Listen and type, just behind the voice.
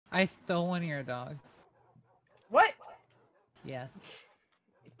I stole one of your dogs. What? Yes.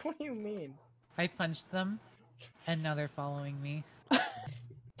 What do you mean? I punched them, and now they're following me.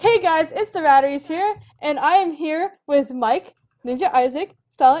 Hey guys, it's the Ratteries here, and I am here with Mike, Ninja Isaac,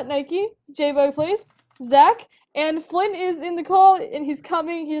 Silent Nike, J-Bug Plays, Zach, and Flynn is in the call, and he's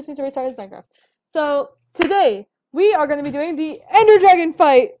coming. He just needs to restart his Minecraft. So today we are going to be doing the Ender Dragon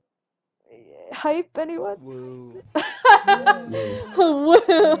fight. Hype, anyone? Woo.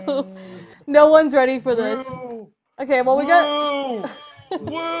 Woo. No one's ready for this. Woo! Okay, well we got.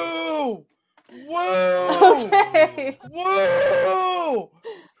 Woo! Woo! Okay. Woo!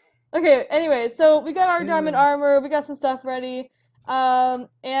 Okay, anyway, so we got our diamond armor, we got some stuff ready, and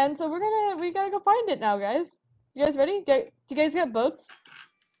so we gotta go find it now, guys. You guys ready? Do you guys got boats?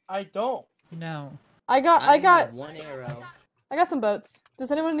 I don't. No. I got have one arrow. I got some boats.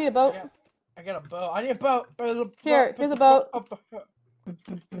 Does anyone need a boat? I got a boat. I need a boat. Here's a boat.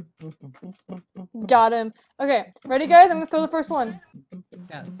 Got him. Okay, ready, guys? I'm gonna throw the first one.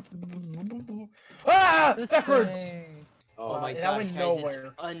 Yes. Ah! This That hurts. way. Oh my that gosh, went guys, nowhere.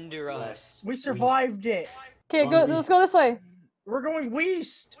 it's under us. We survived it. Okay, go. Let's go this way. We're going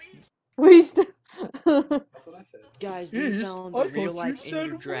west. That's That's what I said. Guys, we Yes, found I the thought real you life said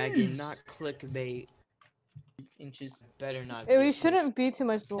Ender Dragon, west. not clickbait. Inches. Better not. we be shouldn't be too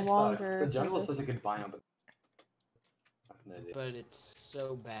much It sucks. longer. The jungle is such a good biome, But it's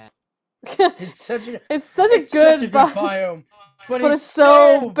so bad. It's such a. It's such a good biome, but it's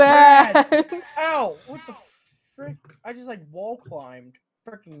so bad. Ow! What the frick? I just like wall climbed.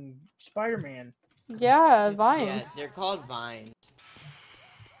 Freaking Spider-Man. Yeah, Yeah, vines. they're called vines.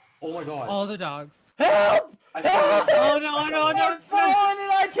 Oh my god. All the dogs. Help! I Help! Oh no, no, no, I'm falling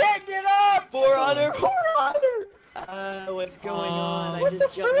and I can't get up! 400! 400! What's going on? I What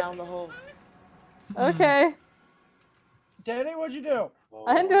just the jumped frick? down the hole. Okay, Danny, what'd you do?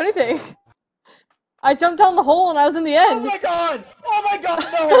 I didn't do anything. I jumped down the hole and I was in the end. Oh my god! Oh my god,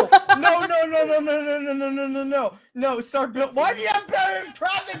 no! No, no, no, no, no, no, no, no, no, no, no. No, start build. Why do you have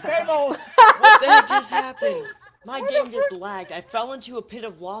crafting tables? What the heck just happened? My game just lagged. I fell into a pit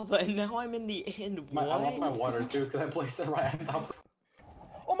of lava and now I'm in the end. I lost my What? water too because I placed it right on top.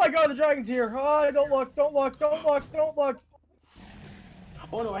 Oh my god, the dragon's here. Oh, don't look, don't look, don't look, don't look.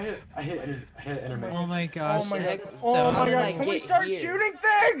 Oh no, I hit Enderman. Oh my gosh. Oh my god. that's Oh so my did I god. Can we get start here? shooting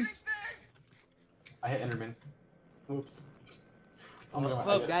things? I hit Enderman. Oops. Oh my god.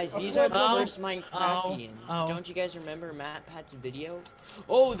 Look, guys, these are the Oh, first Minecraftians. oh. Don't you guys remember Matt Pat's video?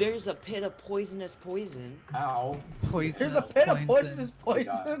 Oh, there's a pit of poisonous poison. Ow. Poisonous Here's a pit of poisonous Oh my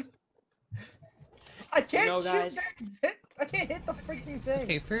God. poison. I can't No, shoot guys. things. I can't hit the freaking thing.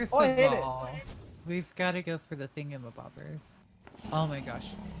 Okay, first Oh, I of hit it. all, we've got to go for the thingamabobbers. Oh my gosh.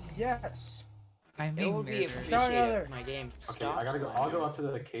 Yes. I'm It being would be murdered. appreciated another. if my game Okay, stops. I gotta go. I'll go up to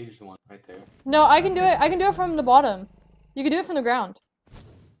the caged one right there. No, I can do it. I can do it from the bottom. You can do it from the ground.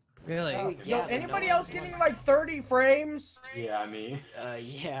 Really? Oh, Yo, yeah, but anybody no else one's getting gonna- like 30 frames? Yeah, me.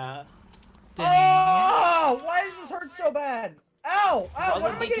 Yeah. Oh! Why does this hurt so bad? Ow! Ow! What am I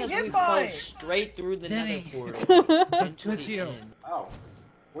Probably getting because we hit fell by? straight through the Denny. nether portal into With the you. end. Ow.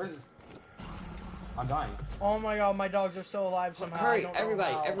 Where's? I'm dying. Oh my god, my dogs are still alive somehow. I Hurry, don't know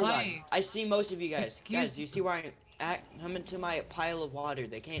everybody, how. everybody. I see most of you guys. Excuse Guys, you see where I'm at? I'm into my pile of water.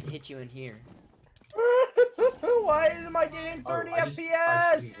 They can't hit you in here. Why am I getting 30 I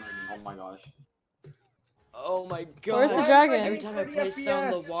FPS? just oh my gosh. Oh my god. Where's the dragon? Every time I 30 place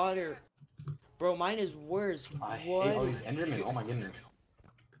down the FPS. water. Bro, mine is worse. I hate What? all these Endermen. Oh my goodness.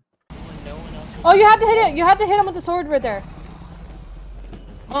 When no one else was Oh, you have to hit it. You have to hit him with the sword right there.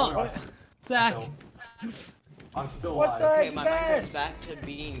 Oh my Oh, gosh. Zach. No. I'm still What alive. the- Okay, my Yes. Minecraft's back to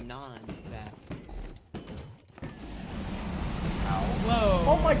being non-back. Whoa.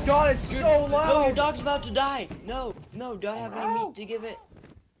 Oh my god, it's so No, your loud! dog's about to die. No, no, do I have any meat to give it?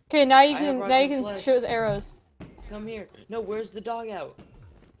 Okay, now you I have can rotten flesh. shoot with arrows. Come here. No, where's the dog out?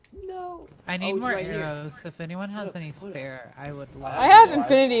 No. I need Oh, it's more right here. arrows. If anyone has Hold any up, hold up. spare, I would love. I have Yeah,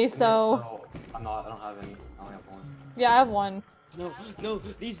 infinity, have so- I'm not. I don't have any. I only have one. Yeah, I have one. No, no,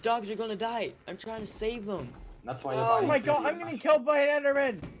 these dogs are gonna die. I'm trying to save them. That's why Oh you're Oh buying my god, infinity. I'm getting killed by an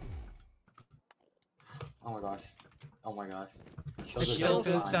Enderman! Oh my gosh. Oh my gosh. The shield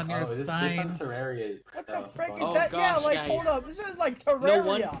goes down your This spine. on Terraria. What the frick is Oh that? gosh, yeah, like, guys. hold up, this is like No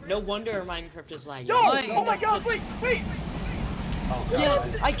Terraria! no wonder Minecraft is lagging. Yo! Why? Oh my god, wait, wait! Oh, Yes,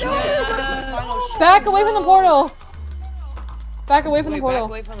 God. I killed it. I got the final shot. Back away from the No. portal. Back away from Wait, the portal. back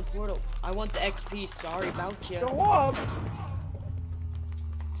away from the portal. I want the XP. Sorry about you. Go up!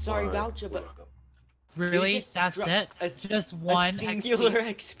 Sorry Alright. about you, but Really? just That's drop it? a- Just a one singular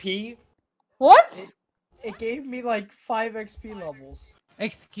XP? XP. What? It gave me like 5 XP levels.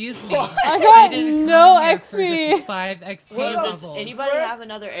 Excuse me. I We got didn't no come here for XP. just 5 XP What Does levels. anybody have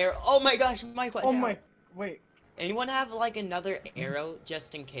another arrow? Oh my gosh, Mike, watch Oh out. my, wait. Anyone have like another arrow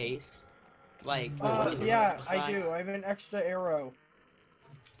just in case? Like, what is it? Yeah, comes I by? do. I have an extra arrow.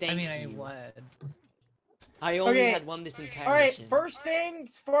 Thank I mean, I you. would. I only Okay, had one this entire All right, mission. first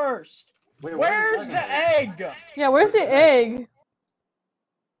things first. Wait, what are you Where's talking the about? egg? Yeah, where's the egg?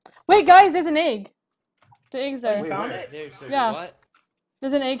 Wait, guys, there's an egg. The egg's Oh, you there. Wait, found where? it? There's a Yeah. what?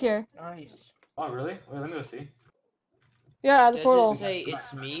 There's an egg here. Nice. Oh, really? Wait, let me go see. Yeah, at the Does portal. it say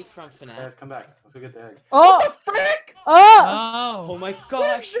it's me from FNAF? Guys, come back. Let's go get the egg. Oh! What the frick? Oh! Oh Oh! my What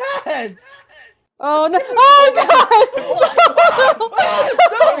gosh! is that? Oh no! Oh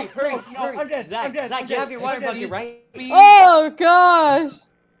Hurry, hurry, No, hurry! I'm dead, Zach, I'm dead, Zach, I'm you have dead, your I'm water dead. bucket, right? god! Oh gosh!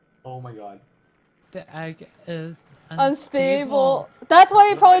 Oh my god. The egg is Unstable. That's why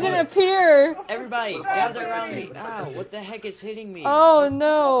he probably didn't appear. Everybody, gather around me. Ow, what the heck is hitting me? Oh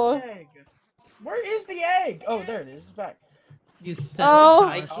no! Egg. Where is the egg? Oh, there it is. It's back. You said Oh.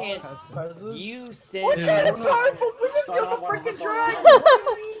 I can't. Buzzes. You said. What kind of no. powerful? We just got the freaking dragon. Oh.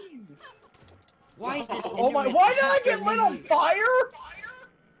 What do you mean? Why is this? Oh my! internet Why did I after get lit on me? fire?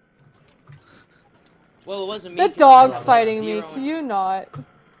 Well, it wasn't me. The 'cause dog's I was fighting me. zero Can you not?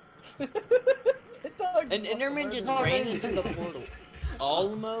 The dog's An Enderman just fucking ran murdered into me. the portal.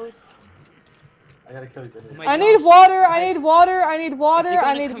 Almost. I gotta kill these idiots. Oh my I need gosh, water. I guys, need water. I need is water. it I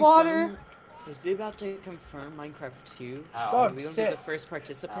gonna need water. confirm- Is it about to confirm Minecraft 2? Ow. Dog. Are we gonna be sit. the first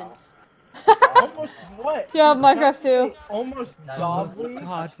participants? Almost what? Yeah, Did Minecraft you too. say Almost godly.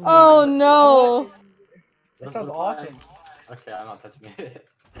 Godly. Oh no! That sounds awesome. Okay, I'm not touching it.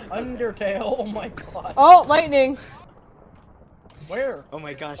 Undertale. Oh my god. Oh, lightning! Where? Oh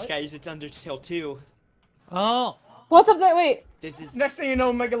my gosh, guys, it's Undertale 2. Oh! What's up there? Wait. This is Next thing you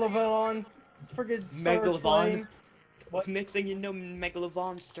know, Megalodon. Friggin' Megalodon. What? Next thing you know,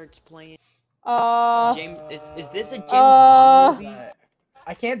 Megalodon starts playing. Uh. James, is this a James Uh. Bond movie?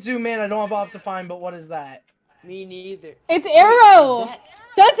 I can't zoom in. I don't have Optifine, but what is that? Me neither. It's Wait, Arrow. is that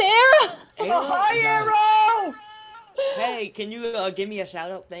That's Arrow. Arrow? Hi, Arrow! Hey, can you give me a shout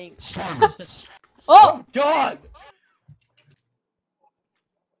out? Thanks. Oh. God!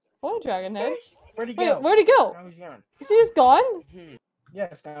 Oh, dragon head. Where'd he Wait, go? where'd he go? Now he's gone. Is he just gone? Hmm.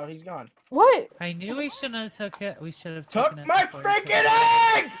 Yes, now he's gone. What? I knew we shouldn't have took it. We should have Took taken it my before we freaking took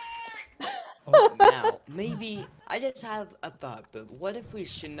it. egg! Oh, Now, maybe I just have a thought, but what if we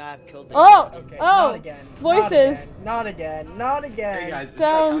should not have killed the Oh! dragon? Okay, Oh, not again. voices. Not again. Not again. Hey guys, does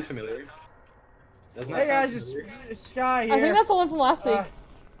that Sounds- sound familiar? Doesn't that Hey sound guys, familiar? it's Sky here. I think that's the one from last week.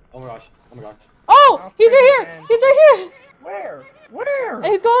 Oh my gosh. Oh my gosh. Oh, he's right here. man. He's right here. Where? Where? And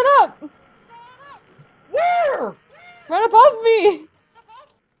he's going up. Where? Right above me.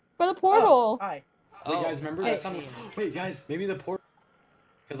 By the portal. Oh, hi. Wait Oh, guys, remember I that see sound? him. Wait guys, maybe the portal.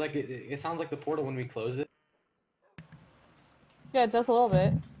 Cause like it sounds like the portal when we close it. Yeah, just a little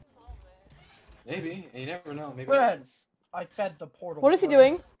bit. Maybe, and you never know. Maybe. Bread. I fed the portal. What is he bread.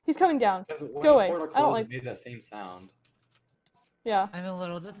 doing? He's coming down. Because when Go the away. portal I don't closed, like- it made that same sound. Yeah. I'm a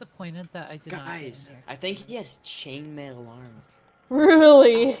little disappointed that I did not. get Guys, any I think he has chainmail armor.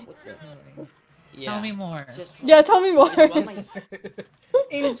 Really? What the? XP. Yeah. Tell me more. It's just Yeah, tell me more. It's one of my,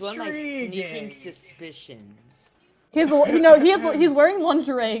 it's one of my Intriguing. sneaking suspicions. He's he's wearing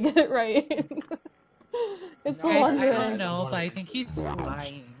lingerie. Get it right. It's the Guys, I lingerie. don't know, but I think he's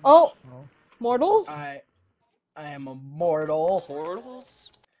flying. Oh, mortals. I am a mortal.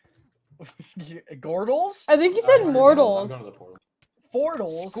 Portals? Gordles? I think he I'm said going to mortals. the portal.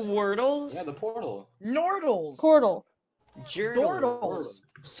 Fortals? Squirtles? Yeah, the portal. Nordles? Portal. Journals? Dordles?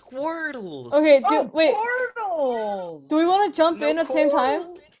 Squirtles? Okay, Oh, wait. Portals! Do we want to jump No in at the same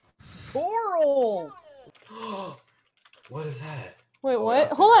time? Coral! What is that? Wait, Oh, what?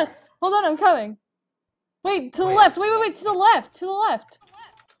 that's Hold on. good. Hold on, I'm coming. Wait, to the Wait, left. Wait, to the left. To the left.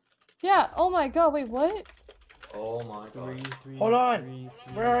 Yeah, oh my god, wait, what? Oh my god. Hold on.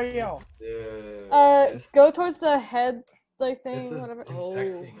 Where are you? Dude, this- Go towards the head, like, this thing, is whatever.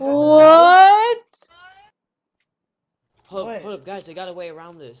 infecting. What? Hold Wait. up, guys, I got a way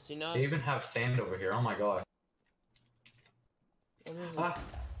around this, you know? They even have sand over here. Oh my gosh. What is it? Ah,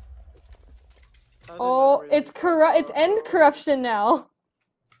 Oh, it's end corruption now.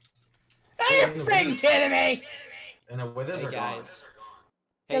 Are you freaking kidding me? and the withers Hey, are gone. guys.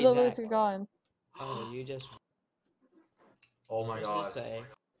 Yeah, Hey, the Zach. lyrics are gone. Oh, you just... Oh my What god. does it say?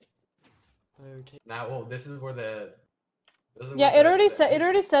 Now, well, this is where the. This is Yeah, where it already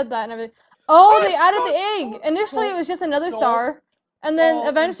the- said that and everything. Oh, they added the egg. Initially, it was just another star, and then Don't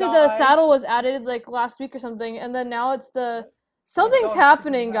eventually the die. saddle was added like last week or something, and then now it's the. Something's dog's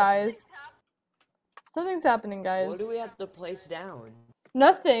happening, freaking guys. Something's happening, guys. What do we have to place down?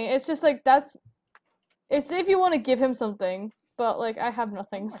 Nothing. It's just like it's if you want to give him something, but like I have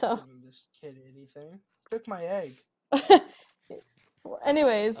nothing, I'm not so. giving this kid anything. Took my egg.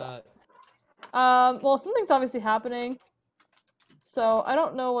 Anyways, well, something's obviously happening, so I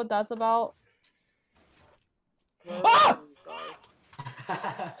don't know what that's about. Ah!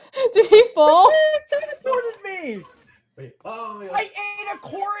 Did he fall? It teleported me! Wait, oh my I gosh. ate a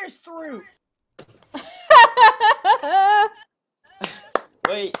chorus through!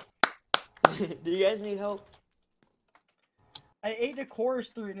 Wait. Do you guys need help? I ate a chorus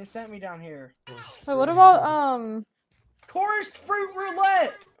fruit and it sent me down here. Wait, what about Chorus fruit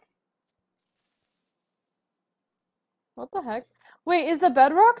roulette! what the heck? Wait, is the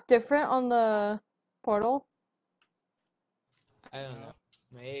bedrock different on the portal? I don't know.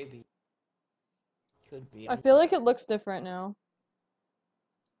 Maybe. Could be. I feel like it looks different now.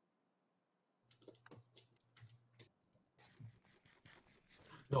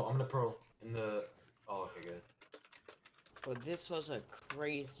 No, I'm gonna pearl in the. Oh, okay, good. But this was a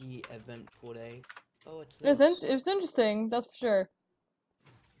crazy eventful day. Oh, it's It this. was interesting, that's for sure.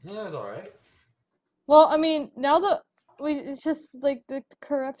 Yeah, it was alright. Well, I mean, now that it's just like the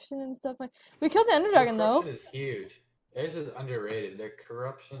corruption and stuff. Like we killed the Ender The Dragon though. corruption is huge. This is underrated. Their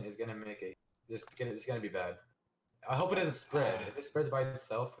corruption is gonna make a. It's gonna be bad. I hope it doesn't spread. If it spreads by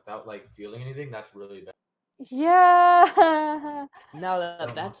itself without like feeling anything, that's really bad. Yeah. Now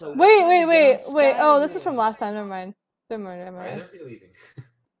that that's over. Wait. Oh, this is from last time. Never mind. Never Why mind. are they leaving?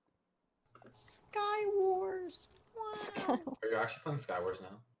 Sky Wars. Wow. Are you actually playing Skywars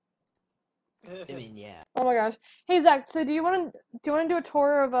now? I mean, yeah. Oh my gosh. Hey Zach, so do you want to do a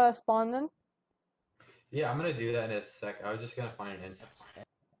tour of spawn then? Yeah, I'm gonna do that in a sec. I was just gonna find an instant.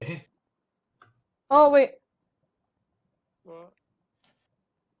 Oh wait. What?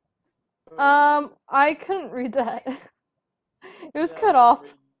 I couldn't read that. It was Yeah, I cut didn't off.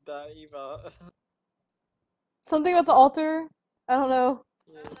 read that either. Something about the altar. I don't know.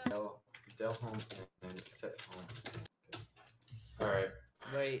 Yeah. Del home and set home. Alright.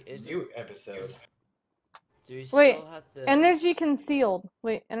 Wait, is it? New episode. Do we Wait, still have to? Energy concealed.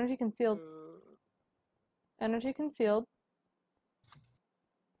 Wait, energy concealed. Uh, Energy concealed.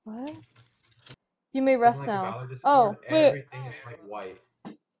 What? You may rest Isn't like now. Valor Discord, Oh, wait. Everything is like white.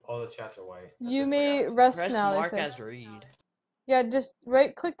 All the chats are white. That's You it, may forgot. rest Press now. They mark say. as read. Yeah, just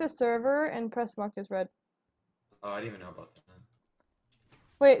right click the server and press mark as red. Oh, I didn't even know about that.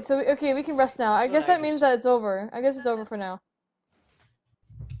 Wait, so okay, we can rest now. I So guess I that means just- that it's over. I guess it's over for now.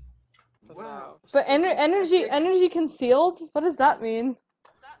 Wow. But energy concealed? What does that mean?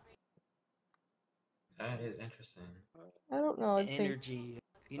 That is interesting. I don't know. I think. Energy.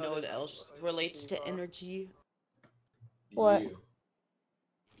 You know what else relates to energy? What? You.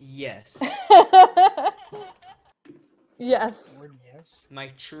 Yes. Yes. Lord, yes.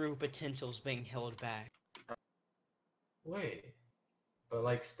 My true potential's being held back. Wait. But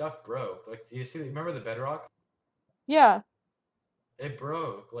like stuff broke. Like you see, remember the bedrock? Yeah. It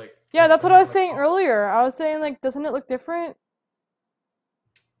broke. Like. Yeah, that's what I was like, saying all- earlier. I was saying like, doesn't it look different?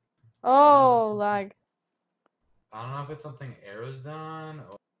 Oh, lag. I don't know if it's something Arrow's done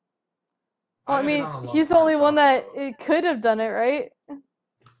or. Well, I haven't been mean, on a long he's the time, only so one I that don't know. it could have done it, right?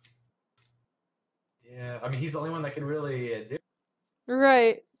 Yeah, I mean he's the only one that can really do.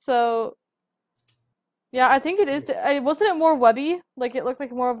 Right. So, yeah, I think it is. Wasn't it more webby? Like it looked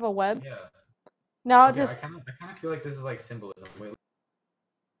like more of a web. Yeah. Now it Okay, just. I kind of feel like this is like symbolism. Wait,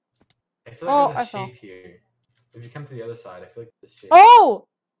 I feel Oh, like I there's a fell. shape here. If you come to the other side, I feel like there's a shape. Oh!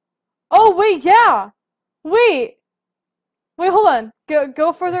 Oh wait, yeah. Wait. Wait, hold on. Go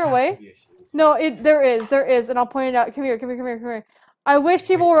There further has to away. be a shape. No, there is, and I'll point it out. Come here. I wish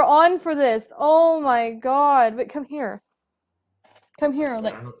people were on for this. Oh my god. Wait, come here. Come here, Wait,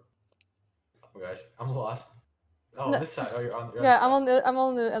 like. I don't- Oh my gosh, I'm lost. Oh, No. this side. Oh, you're on. You're Yeah, on this side. I'm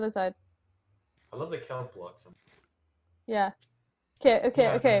on the other side. I love the kelp blocks. Yeah. Okay.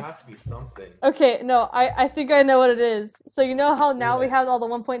 Yeah, there has to be something. Okay, no, I think I know what it is. So you know how now we What? have all the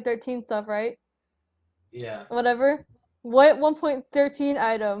 1.13 stuff, right? Yeah. Whatever. What 1.13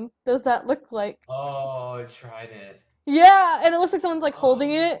 item does that look like? Oh, I tried it. Yeah, and it looks like someone's like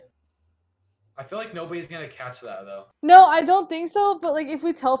holding it. I feel like nobody's gonna catch that though. No, I don't think so, but like if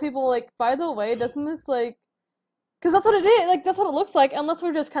we tell people like, by the way, doesn't this like, because that's what it is, like that's what it looks like, unless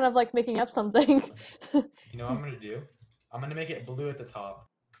we're just kind of like making up something. You know what I'm gonna do? I'm gonna make it blue at the top,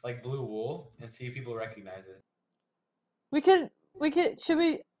 like blue wool, and see if people recognize it. We could, should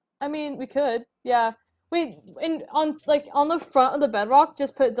we, I mean, we could, yeah. Wait, on the front of the bedrock,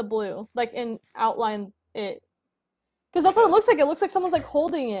 just put the blue, like, and outline it. Because that's what it looks like someone's like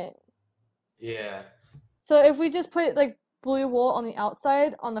holding it. Yeah. So if we just put like blue wool on the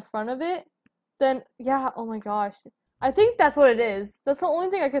outside, on the front of it, then yeah, oh my gosh. I think that's what it is. That's the only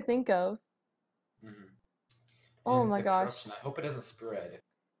thing I could think of. Mhm. Oh And my the gosh. corruption, I hope it doesn't spread.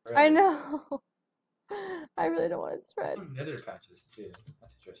 If it I spreads, know. I really don't want it to there's spread. some nether patches too.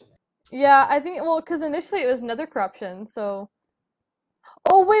 That's interesting. Yeah, I think, well, because initially it was nether corruption, so.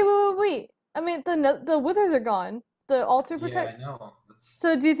 Oh, wait. I mean, the withers are gone. The altar Yeah, protect. I know. That's,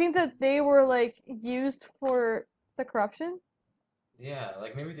 So do you think that they were, like, used for the corruption? yeah,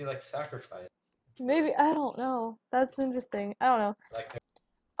 like maybe they like sacrifice. Maybe, I don't know. That's interesting. I don't know. Like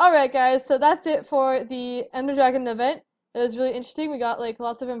Alright, guys, so that's it for the Ender Dragon event. It was really interesting. We got, like,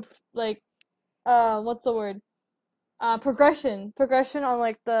 lots of, what's the word? Progression. Progression on,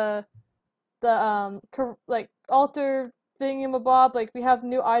 like, the like, altar thingamabob. Like, we have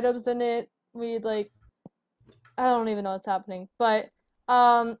new items in it. We, like, I don't even know what's happening. But,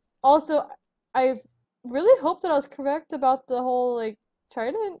 also, I really hope that I was correct about the whole, like,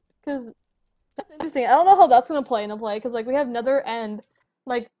 trident, because that's interesting. I don't know how that's gonna play into play, because, like, we have Nether End.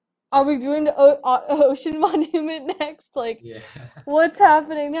 Like, are we doing the Ocean Monument next? Like, yeah. what's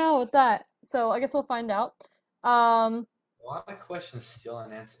happening now with that? So, I guess we'll find out. A lot of questions still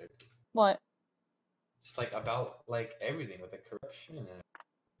unanswered. What? Just like about like everything with the corruption and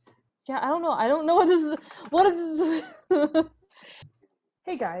Yeah, I don't know. I don't know what this is. What is this?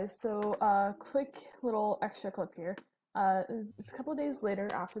 Hey guys, so quick little extra clip here. It's a couple days later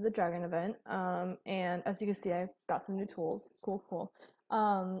after the dragon event, and as you can see, I got some new tools. Cool.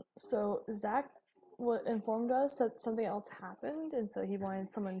 So Zach informed us that something else happened, and so he wanted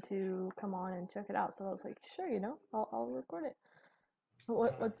someone to come on and check it out. So I was like, sure, I'll record it.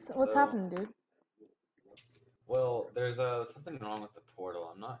 What's so, happening, dude? well, there's something wrong with the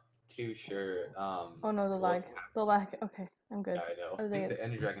portal. I'm not too sure. Oh no, the lag. what's The lag. Okay, I'm good. I know. Are I think they- the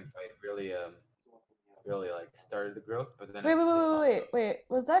Ender Dragon fight really like started the growth, but then Wait, it's not. wait.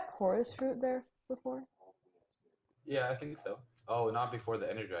 Was that chorus fruit there before? Yeah, I think so. Oh, not before the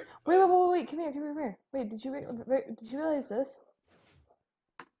Ender Dragon fight. Wait. Come here. Wait, did you realize this?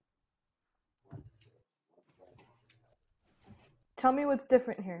 Tell me what's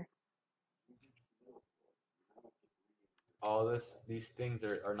different here. All these things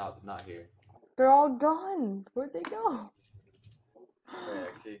are not here. They're all gone. Where'd they go? Right,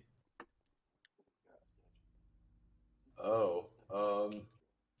 actually. Oh,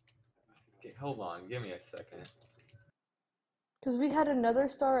 okay, hold on, give me a second. Because we had another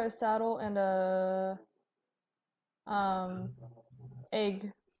star, a saddle, and a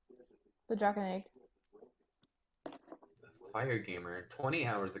egg. The dragon egg. Fire Gamer, 20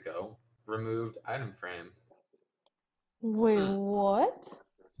 hours ago, removed item frame. Wait, what?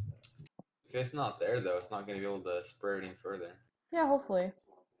 If it's not there though, it's not gonna be able to spread any further. Yeah, hopefully.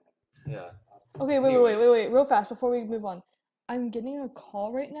 Yeah. Okay, wait, real fast before we move on. I'm getting a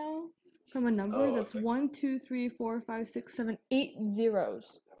call right now from a number that's okay. 1, 2, 3, 4, 5, 6, 7, 8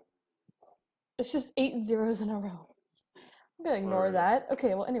 zeros. It's just 8 zeros in a row. I'm gonna ignore Alright. that.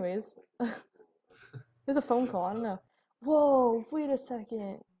 Okay, well, anyways. There's a phone call, I don't know. Whoa, wait a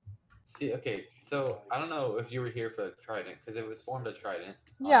second. See, okay, so I don't know if you were here for the Trident, because it was formed as Trident.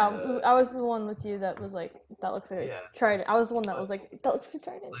 Yeah, the, I was the one with you that was like, that looks like Yeah. a trident. I was the one that But- was like, that looks like a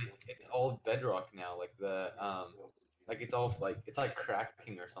trident. like it's all bedrock now, like it's all like it's like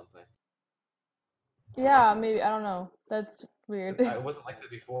cracking or something. Yeah, maybe, I don't know. That's weird. It wasn't like that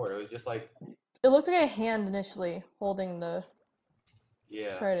before. It was just like It looked like a hand initially holding the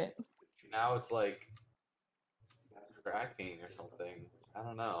yeah. trident. Now it's like cracking or something. I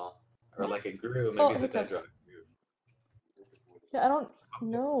don't know. Or like it grew. Maybe Oh, the hiccups. bedrock grew. Yeah, I don't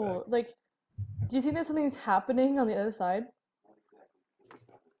know. Like, do you think that something's happening on the other side?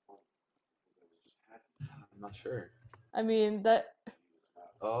 I'm not sure. I mean, that,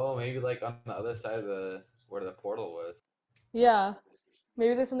 Oh, maybe like on the other side of where the portal was. yeah.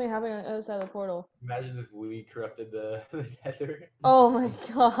 Maybe there's something happening on the other side of the portal. Imagine if we corrupted the nether. Oh my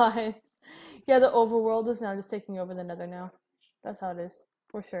god. Yeah, the overworld is now just taking over the nether now. That's how it is,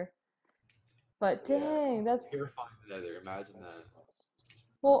 for sure. But Yeah. dang, that's... Purifying the nether. Imagine that.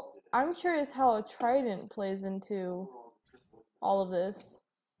 Well, I'm curious how a trident plays into all of this.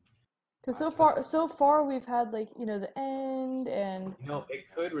 Because so far we've had, like, the end and... It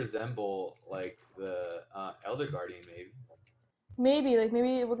could resemble like the Elder Guardian, maybe. Maybe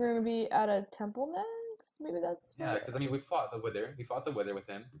we're gonna be at a temple next? Maybe that's... Yeah, because I mean, we fought the Wither. We fought the Wither with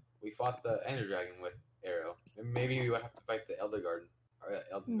him. We fought the Ender Dragon with Arrow. And maybe we would have to fight the Elder Guardian. Or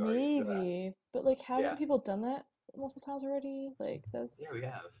Elden Guardian for that. Maybe. But, like, haven't Yeah. people done that multiple times already? Like, that's... Yeah, we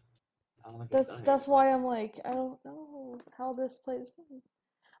have. I don't think it's done That's yet. why I'm like, I don't know how this plays.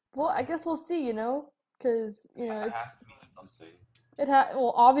 Well, I guess we'll see, because, It it's... has to be something.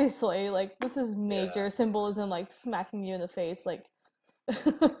 Well, obviously, like, this is major symbolism, like, smacking you in the face, like,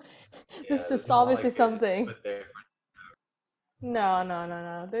 this is obviously something.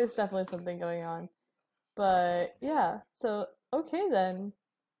 No. There's definitely something going on. But, yeah, so, okay then.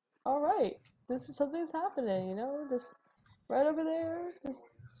 Alright. This is something's happening, you know? Just right over there, just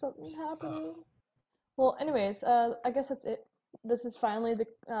something happening. Well, anyways, I guess that's it. This is finally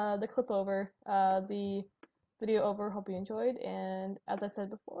the clip over, the video over. Hope you enjoyed. And as I said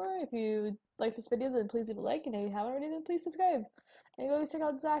before, if you like this video, then please leave a like, and if you haven't already, then please subscribe. And go check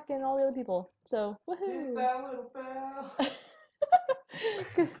out Zach and all the other people. So, woohoo! That little bell.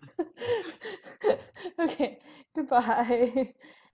 Okay, goodbye.